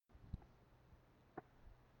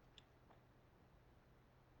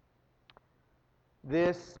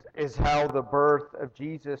This is how the birth of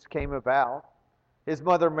Jesus came about. His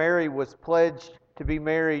mother Mary was pledged to be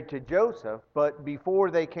married to Joseph, but before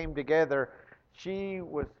they came together, she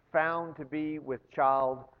was found to be with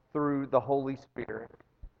child through the Holy Spirit.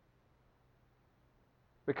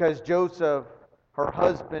 Because Joseph, her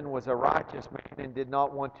husband, was a righteous man and did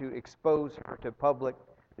not want to expose her to public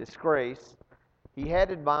disgrace, he had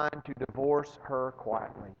in mind to divorce her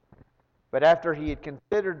quietly. But after he had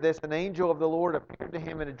considered this, an angel of the Lord appeared to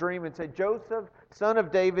him in a dream and said, Joseph, son of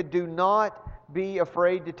David, do not be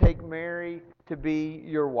afraid to take Mary to be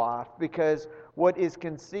your wife, because what is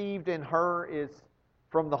conceived in her is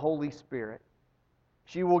from the Holy Spirit.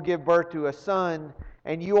 She will give birth to a son,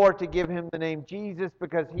 and you are to give him the name Jesus,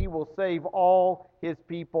 because he will save all his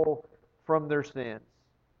people from their sins.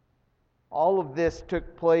 All of this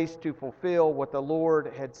took place to fulfill what the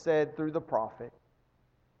Lord had said through the prophet.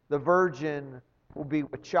 The virgin will be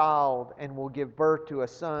with child and will give birth to a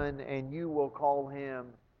son, and you will call him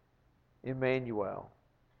Emmanuel,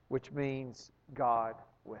 which means God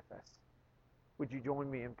with us. Would you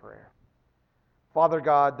join me in prayer? Father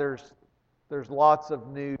God, there's lots of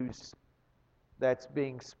news that's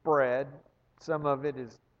being spread. Some of it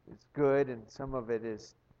is good and some of it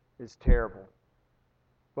is terrible.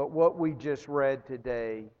 But what we just read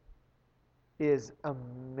today is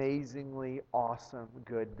amazingly awesome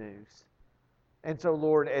good news. And so,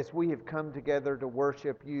 Lord, as we have come together to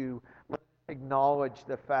worship you, let's acknowledge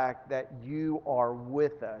the fact that you are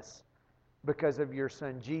with us because of your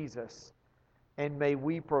Son Jesus. And may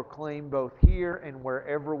we proclaim both here and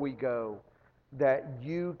wherever we go that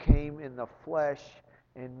you came in the flesh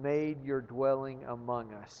and made your dwelling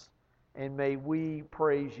among us. And may we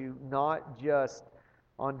praise you not just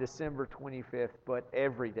on December 25th, but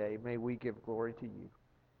every day may we give glory to you.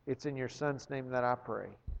 It's in your Son's name that I pray.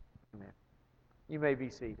 Amen. You may be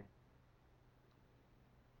seated.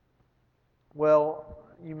 Well,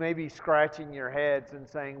 you may be scratching your heads and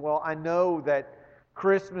saying, well, I know that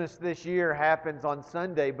Christmas this year happens on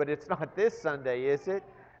Sunday, but it's not this Sunday, is it?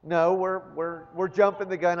 No, we're jumping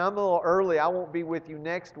the gun. I'm a little early. I won't be with you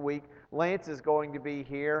next week. Lance is going to be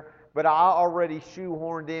here. But I already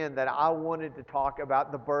shoehorned in that I wanted to talk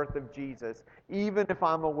about the birth of Jesus, even if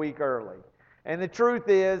I'm a week early. And the truth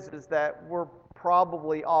is that we're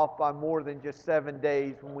probably off by more than just 7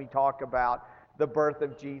 days when we talk about the birth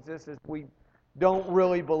of Jesus, as we don't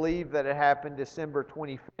really believe that it happened December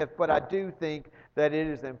 25th, but I do think that it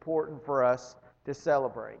is important for us to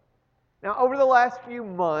celebrate. Now, over the last few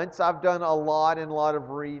months, I've done a lot of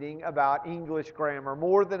reading about English grammar,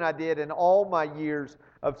 more than I did in all my years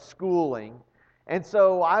of schooling. And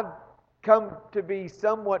so I've come to be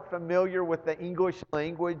somewhat familiar with the English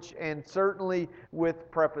language and certainly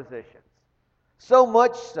with prepositions. So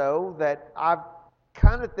much so that I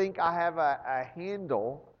kind of think I have a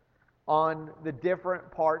handle on the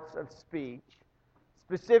different parts of speech,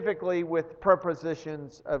 specifically with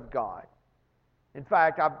prepositions of God. In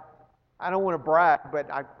fact, I don't want to brag,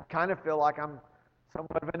 but I kind of feel like I'm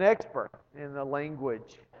somewhat of an expert in the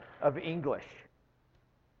language of English.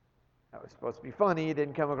 That was supposed to be funny. It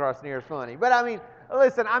didn't come across near as funny. But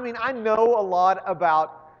listen, I know a lot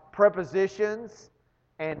about prepositions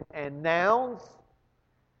and nouns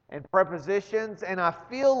and prepositions, and I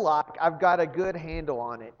feel like I've got a good handle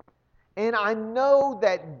on it. And I know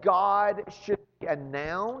that God should be a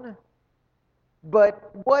noun,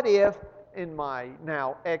 but what if, in my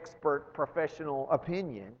now expert professional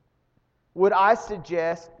opinion, would I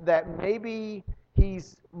suggest that maybe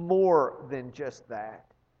he's more than just that?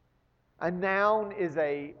 A noun is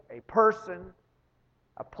a person,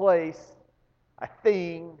 a place, a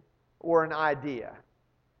thing, or an idea.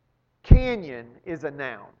 Canyon is a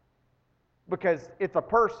noun because it's a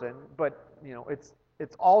person, but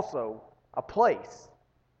it's also a place,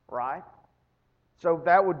 right? So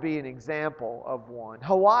that would be an example of one.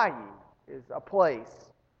 Hawaii is a place,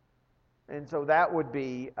 and so that would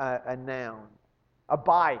be a noun. A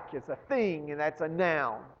bike is a thing, and that's a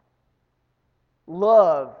noun.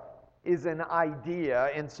 Love is an idea,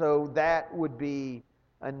 and so that would be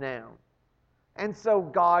a noun. And so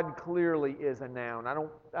God clearly is a noun. I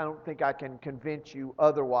don't think I can convince you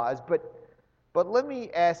otherwise, but let me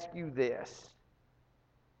ask you this.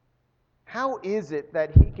 How is it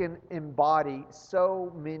that he can embody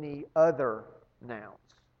so many other nouns?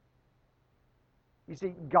 You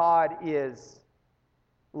see, God is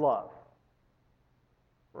love.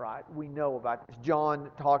 Right? We know about this. John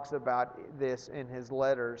talks about this in his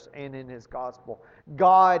letters and in his gospel.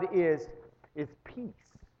 God is peace.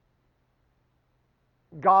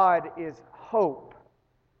 God is hope.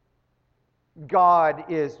 God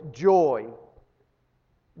is joy.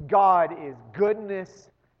 God is goodness,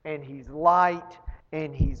 and He's light,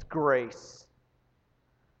 and He's grace.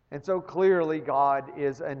 And so clearly God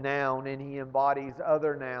is a noun, and He embodies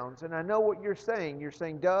other nouns. And I know what you're saying. You're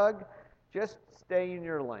saying, Doug, just stay in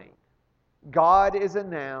your lane. God is a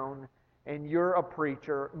noun, and you're a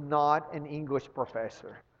preacher, not an English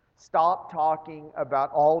professor. Stop talking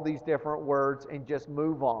about all these different words and just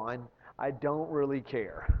move on. I don't really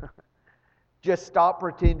care. Just stop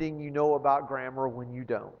pretending you know about grammar when you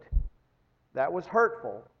don't. That was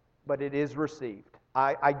hurtful, but it is received.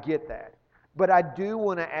 I get that. But I do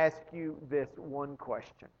want to ask you this one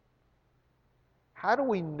question. How do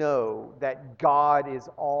we know that God is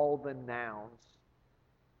all the nouns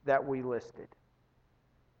that we listed?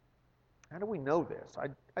 How do we know this?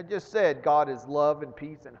 I just said God is love and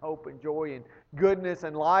peace and hope and joy and goodness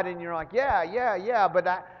and light, and you're like, yeah,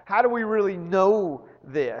 but how do we really know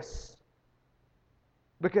this?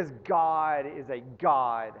 Because God is a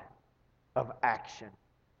God of action.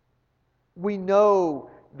 We know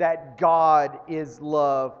that God is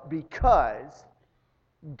love because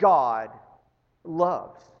God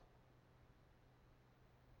loves.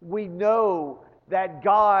 We know that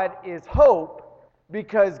God is hope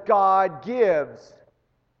because God gives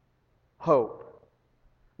hope.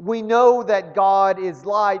 We know that God is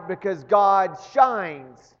light because God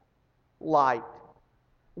shines light.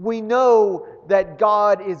 We know that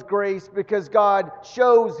God is grace because God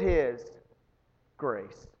shows His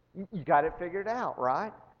grace. You got it figured out,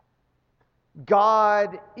 right?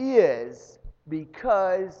 God is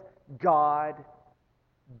because God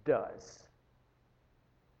does.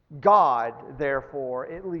 God, therefore,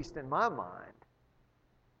 at least in my mind,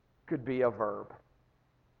 could be a verb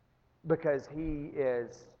because He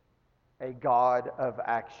is a God of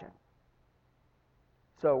action.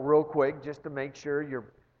 So real quick, just to make sure your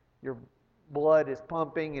blood is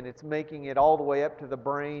pumping and it's making it all the way up to the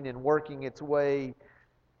brain and working its way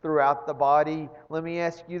throughout the body, let me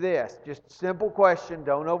ask you this. Just a simple question,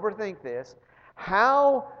 don't overthink this.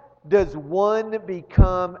 How does one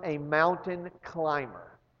become a mountain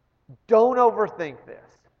climber? Don't overthink this.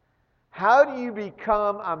 How do you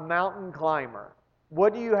become a mountain climber?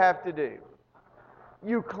 What do you have to do?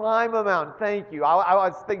 You climb a mountain. Thank you. I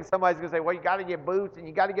was thinking somebody's going to say, well, you got to get boots and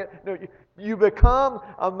you got to get... No, you become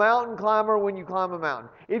a mountain climber when you climb a mountain.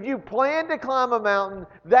 If you plan to climb a mountain,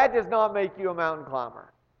 that does not make you a mountain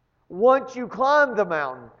climber. Once you climb the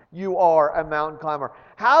mountain, you are a mountain climber.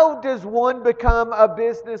 How does one become a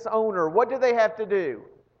business owner? What do they have to do?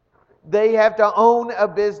 They have to own a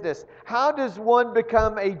business. How does one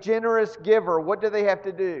become a generous giver? What do they have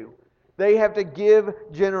to do? They have to give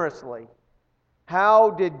generously. How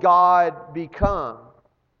did God become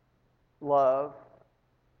love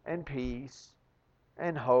and peace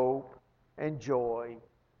and hope and joy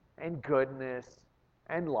and goodness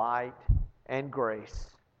and light and grace?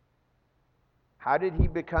 How did He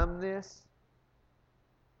become this?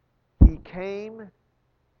 He came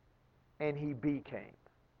and He became.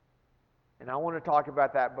 And I want to talk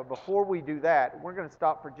about that. But before we do that, we're going to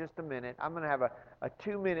stop for just a minute. I'm going to have a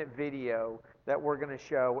 2-minute video that we're going to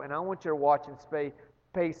show. And I want you to watch and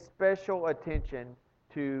pay special attention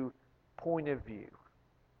to point of view.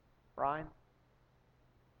 Ryan?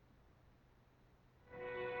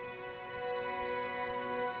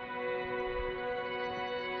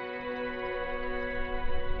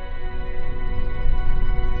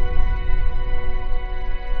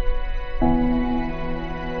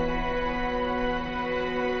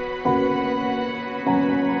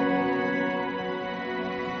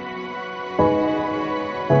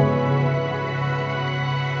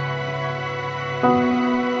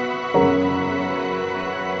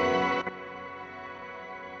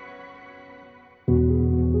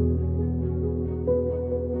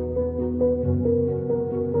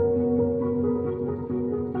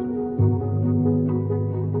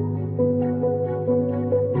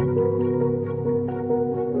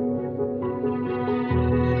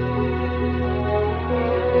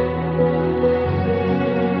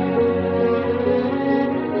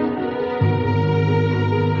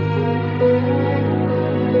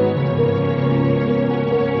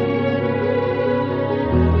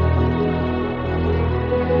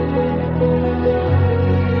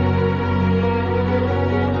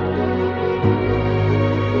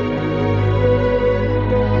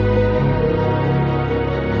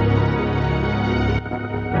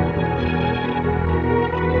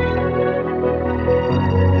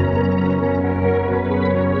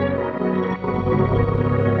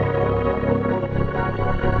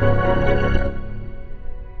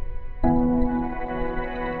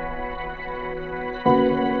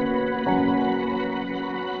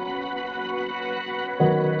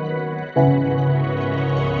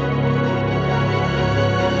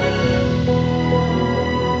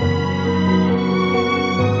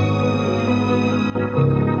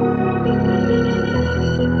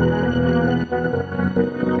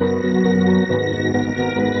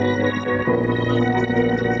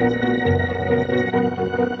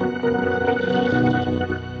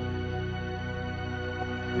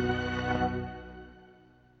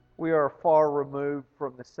 we are far removed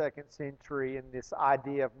from the second century and this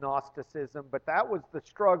idea of Gnosticism, but that was the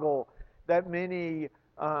struggle that many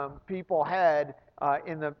people had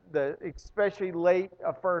in the especially late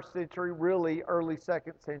first century, really early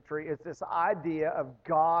second century, is this idea of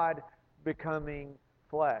God becoming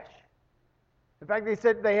flesh. In fact, they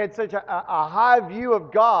said they had such a high view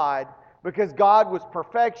of God because God was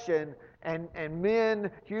perfection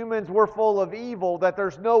and humans were full of evil, that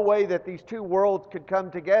there's no way that these two worlds could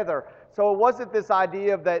come together. So it wasn't this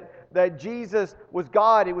idea of that Jesus was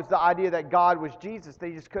God, it was the idea that God was Jesus.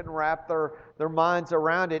 They just couldn't wrap their minds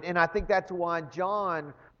around it. And I think that's why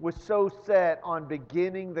John was so set on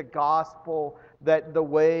beginning the gospel in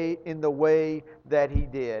the way that he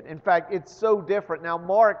did. In fact, it's so different. Now,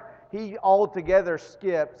 Mark, he altogether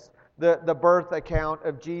skips the birth account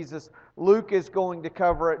of Jesus. Luke is going to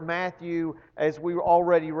cover it. Matthew, as we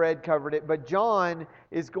already read, covered it. But John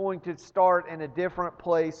is going to start in a different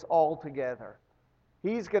place altogether.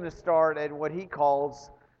 He's going to start at what he calls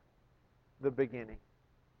the beginning.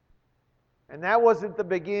 And that wasn't the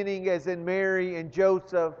beginning as in Mary and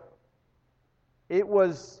Joseph. It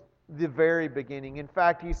was the very beginning. In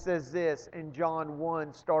fact, he says this in John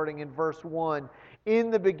 1, starting in verse 1.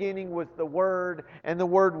 In the beginning was the Word, and the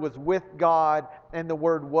Word was with God, and the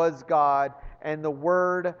Word was God, and the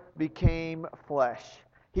Word became flesh.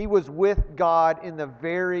 He was with God in the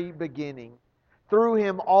very beginning. Through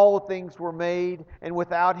Him all things were made, and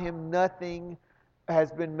without Him nothing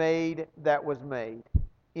has been made that was made.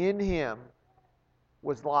 In Him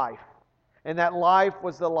was life, and that life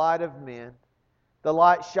was the light of men. The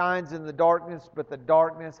light shines in the darkness, but the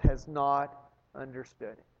darkness has not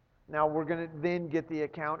understood it. Now we're going to then get the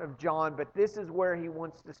account of John, but this is where he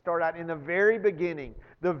wants to start out. In the very beginning,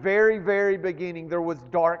 the very, very beginning, there was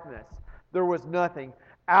darkness. There was nothing.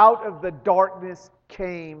 Out of the darkness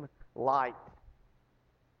came light.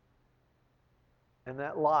 And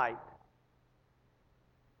that light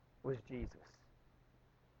was Jesus.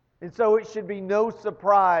 And so it should be no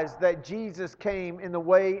surprise that Jesus came in the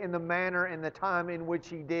way, in the manner, and the time in which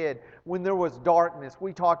He did. When there was darkness.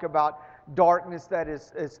 We talk about darkness that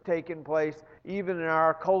is taken place. Even in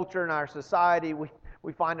our culture, in our society,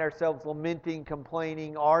 we find ourselves lamenting,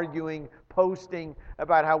 complaining, arguing, posting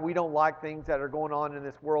about how we don't like things that are going on in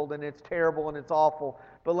this world, and it's terrible and it's awful.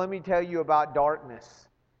 But let me tell you about darkness.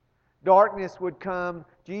 Darkness would come,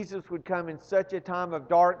 Jesus would come in such a time of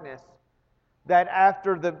darkness that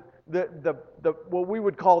after the what we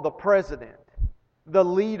would call the president, the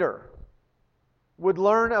leader, would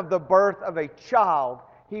learn of the birth of a child,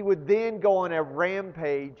 he would then go on a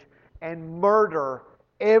rampage and murder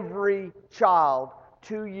every child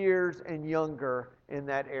 2 years and younger in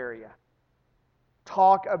that area.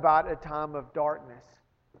 Talk about a time of darkness.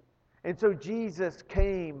 And so Jesus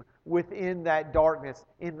came within that darkness.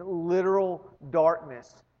 In literal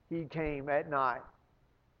darkness, He came at night.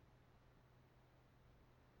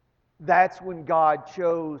 That's when God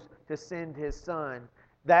chose to send His Son.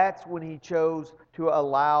 That's when He chose to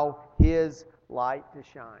allow His light to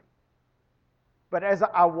shine. But as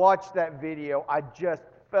I watched that video, I just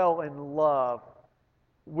fell in love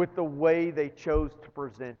with the way they chose to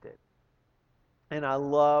present it. And I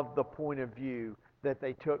love the point of view that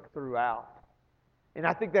they took throughout. And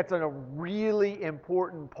I think that's a really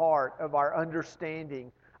important part of our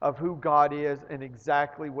understanding of who God is and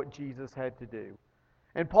exactly what Jesus had to do.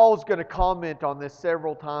 And Paul's going to comment on this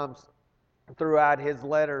several times throughout his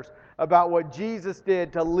letters about what Jesus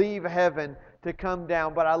did to leave heaven to come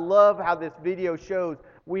down. But I love how this video shows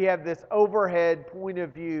we have this overhead point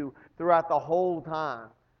of view throughout the whole time.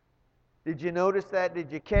 Did you notice that?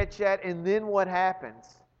 Did you catch that? And then what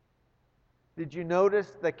happens? Did you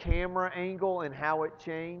notice the camera angle and how it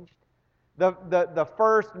changed? The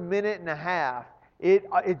first minute and a half, it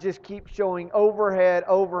just keeps showing overhead,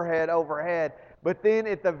 overhead, overhead. But then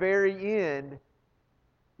at the very end,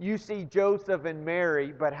 you see Joseph and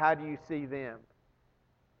Mary, but how do you see them?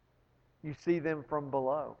 You see them from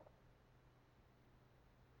below.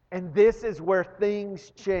 And this is where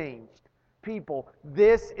things changed. People,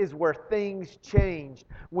 this is where things changed.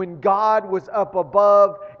 When God was up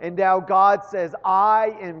above, and now God says,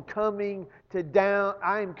 I am coming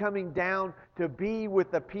down to be with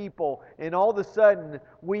the people. And all of a sudden,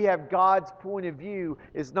 we have God's point of view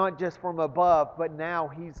is not just from above, but now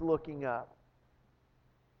He's looking up.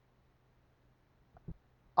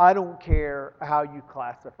 I don't care how you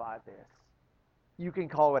classify this. You can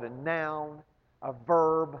call it a noun, a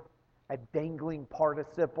verb, a dangling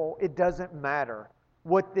participle. It doesn't matter.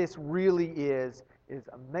 What this really is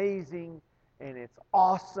amazing, and it's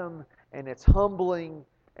awesome, and it's humbling,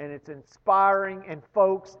 and it's inspiring. And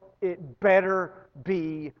folks, it better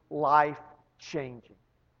be life-changing.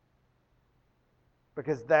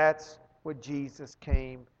 Because that's what Jesus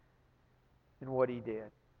came and what He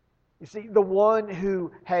did. You see, the one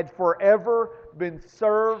who had forever been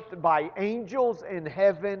served by angels in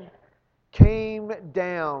heaven came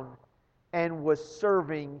down and was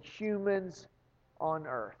serving humans on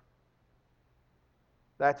earth.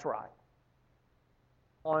 That's right.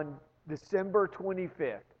 On December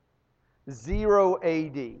 25th, 0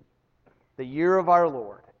 AD, the year of our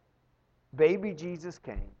Lord, baby Jesus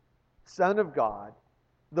came, Son of God,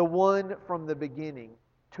 the one from the beginning,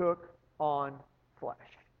 took on flesh.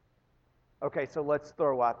 Okay, so let's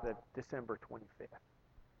throw out the December 25th.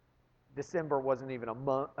 December wasn't even a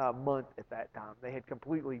month at that time. They had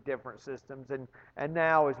completely different systems. And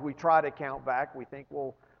now, as we try to count back, we think,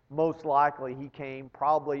 well, most likely he came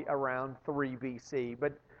probably around 3 BC.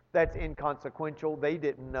 But that's inconsequential. They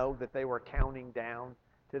didn't know that they were counting down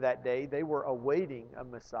to that day. They were awaiting a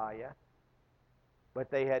Messiah,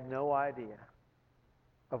 but they had no idea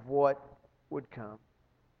of what would come.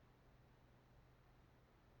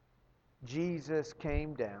 Jesus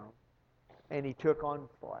came down and He took on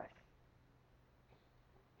flesh.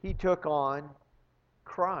 He took on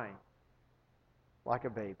crying like a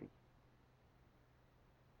baby.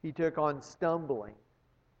 He took on stumbling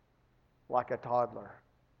like a toddler.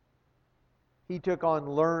 He took on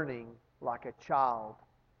learning like a child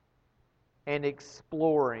and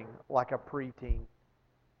exploring like a preteen.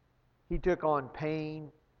 He took on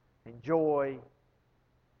pain and joy.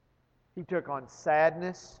 He took on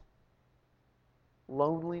sadness,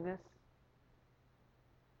 loneliness.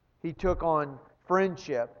 He took on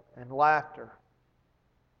friendship and laughter.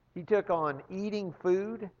 He took on eating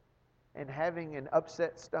food and having an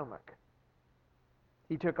upset stomach.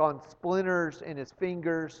 He took on splinters in His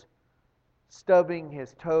fingers, stubbing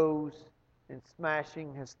His toes, and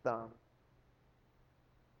smashing His thumb.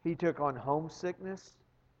 He took on homesickness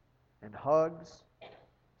and hugs,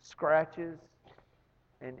 scratches,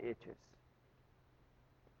 and itches.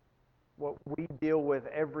 What we deal with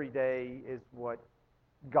every day is what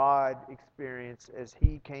God experienced as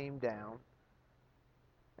He came down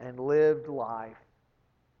and lived life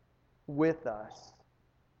with us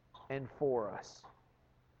and for us.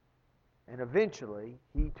 And eventually,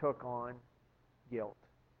 He took on guilt.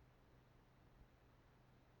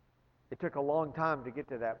 It took a long time to get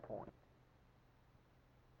to that point.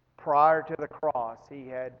 Prior to the cross, He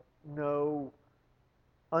had no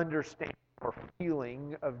understanding or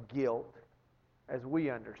feeling of guilt as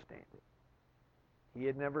we understand it. He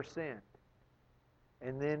had never sinned.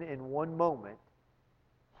 And then in one moment,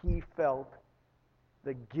 He felt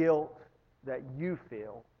the guilt that you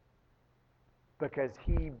feel because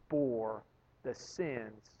He bore the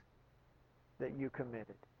sins that you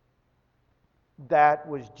committed. That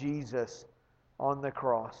was Jesus on the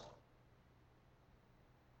cross.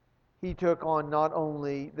 He took on not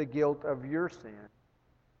only the guilt of your sin,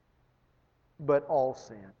 but all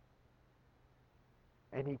sin.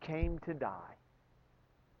 And He came to die.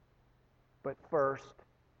 But first,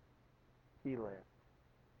 He lived.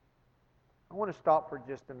 I want to stop for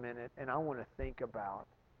just a minute and I want to think about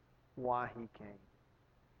why He came.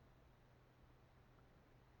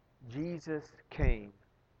 Jesus came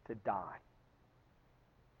to die.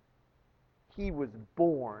 He was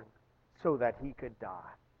born so that He could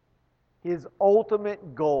die. His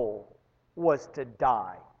ultimate goal was to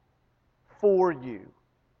die for you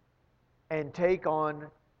and take on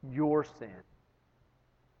your sin.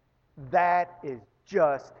 That is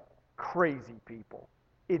just crazy, people.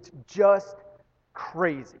 It's just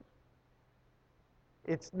crazy.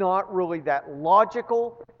 It's not really that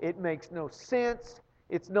logical. It makes no sense.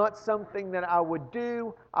 It's not something that I would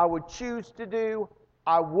do, I would choose to do,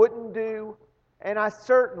 I wouldn't do, and I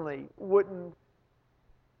certainly wouldn't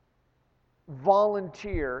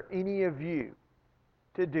volunteer any of you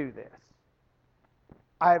to do this.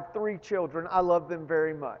 I have 3 children. I love them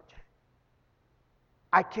very much.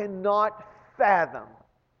 I cannot fathom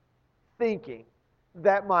thinking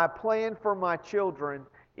that my plan for my children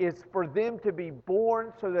is for them to be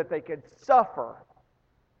born so that they could suffer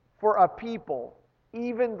for a people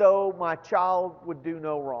even though my child would do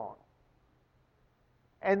no wrong.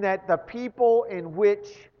 And that the people in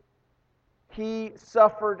which He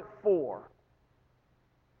suffered for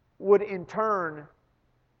would in turn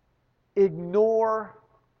ignore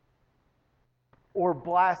or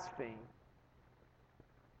blaspheme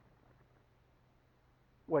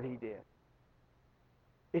what He did.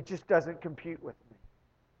 It just doesn't compute with me.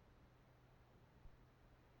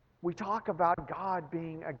 We talk about God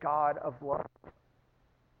being a God of love.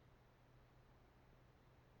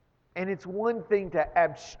 And it's one thing to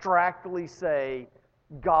abstractly say,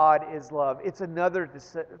 God is love. It's another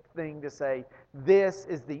thing to say, this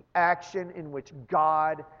is the action in which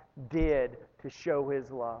God did to show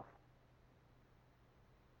His love.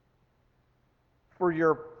 For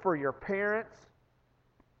your parents,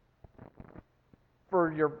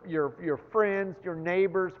 for your friends, your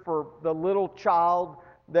neighbors, for the little child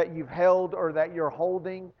that you've held or that you're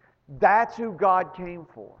holding, that's who God came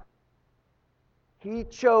for. He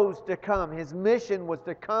chose to come. His mission was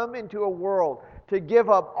to come into a world, to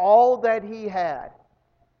give up all that He had.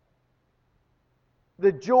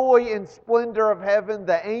 The joy and splendor of heaven,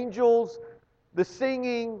 the angels, the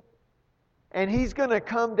singing, and He's going to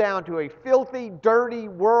come down to a filthy, dirty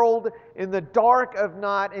world in the dark of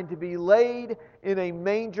night and to be laid in a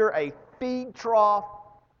manger, a feed trough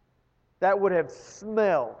that would have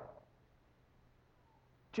smelled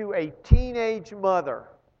to a teenage mother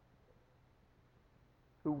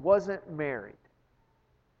who wasn't married.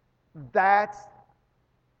 That's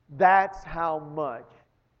how much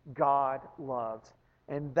God loves.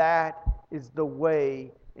 And that is the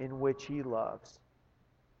way in which He loves.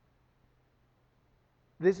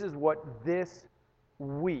 This is what this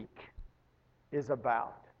week is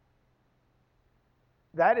about.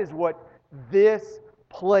 That is what this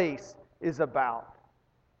place is about.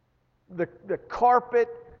 The carpet,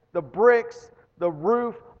 the bricks, the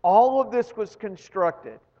roof, all of this was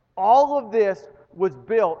constructed. All of this was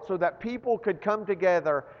built so that people could come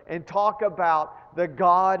together and talk about the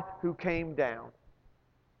God who came down.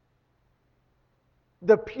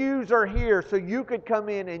 The pews are here so you could come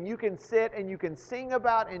in and you can sit and you can sing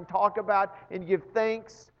about and talk about and give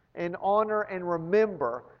thanks and honor and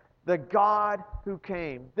remember the God who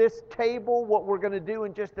came. This table, what we're going to do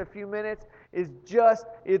in just a few minutes,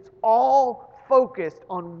 it's all focused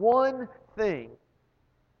on one thing.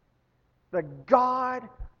 The God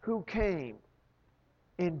who came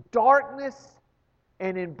in darkness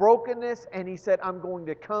and in brokenness, and He said, I'm going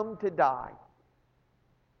to come to die.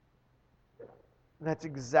 And that's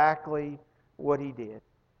exactly what He did.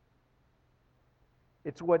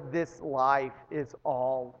 It's what this life is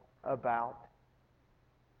all about.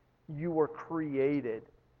 You were created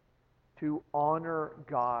to honor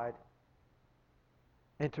God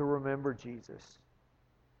and to remember Jesus.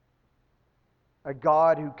 A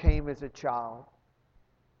God who came as a child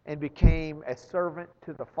and became a servant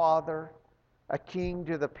to the Father, a king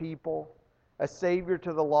to the people, a savior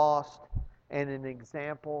to the lost, and an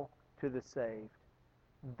example to the saved.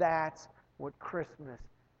 That's what Christmas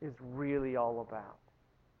is really all about.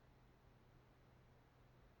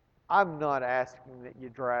 I'm not asking that you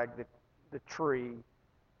drag the tree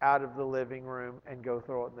out of the living room and go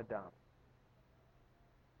throw it in the dump.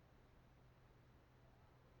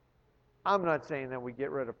 I'm not saying that we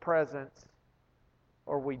get rid of presents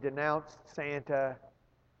or we denounce Santa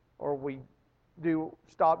or we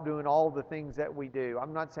stop doing all the things that we do.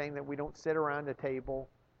 I'm not saying that we don't sit around a table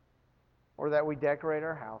or that we decorate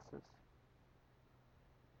our houses.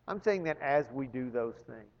 I'm saying that as we do those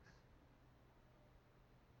things,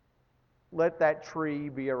 let that tree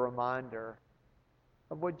be a reminder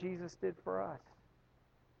of what Jesus did for us.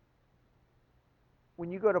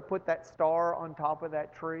 When you go to put that star on top of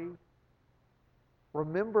that tree,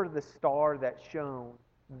 remember the star that shone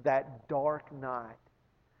that dark night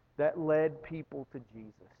that led people to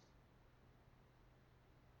Jesus.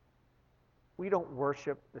 We don't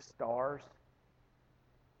worship the stars,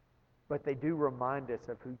 but they do remind us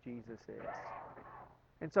of who Jesus is.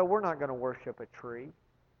 And so we're not going to worship a tree,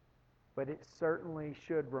 but it certainly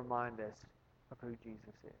should remind us of who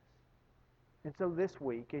Jesus is. And so this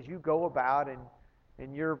week, as you go about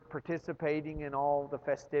and you're participating in all the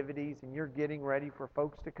festivities and you're getting ready for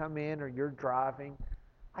folks to come in or you're driving,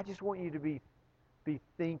 I just want you to be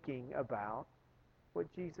thinking about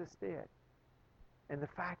what Jesus did and the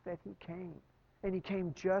fact that He came. And He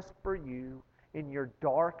came just for you in your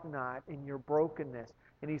dark night, in your brokenness.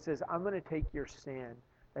 And He says, I'm going to take your sin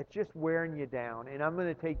that's just wearing you down, and I'm going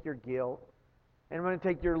to take your guilt, and I'm going to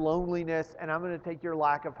take your loneliness, and I'm going to take your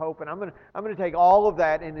lack of hope, and I'm going to take all of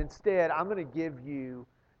that, and instead I'm going to give you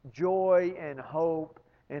joy and hope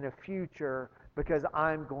and a future because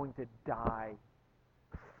I'm going to die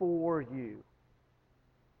for you.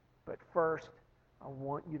 But first, I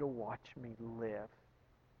want you to watch me live.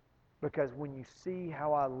 Because when you see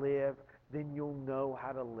how I live, then you'll know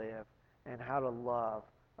how to live and how to love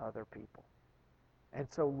other people. And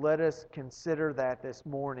so let us consider that this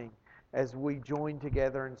morning as we join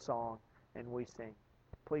together in song and we sing.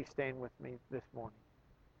 Please stand with me this morning.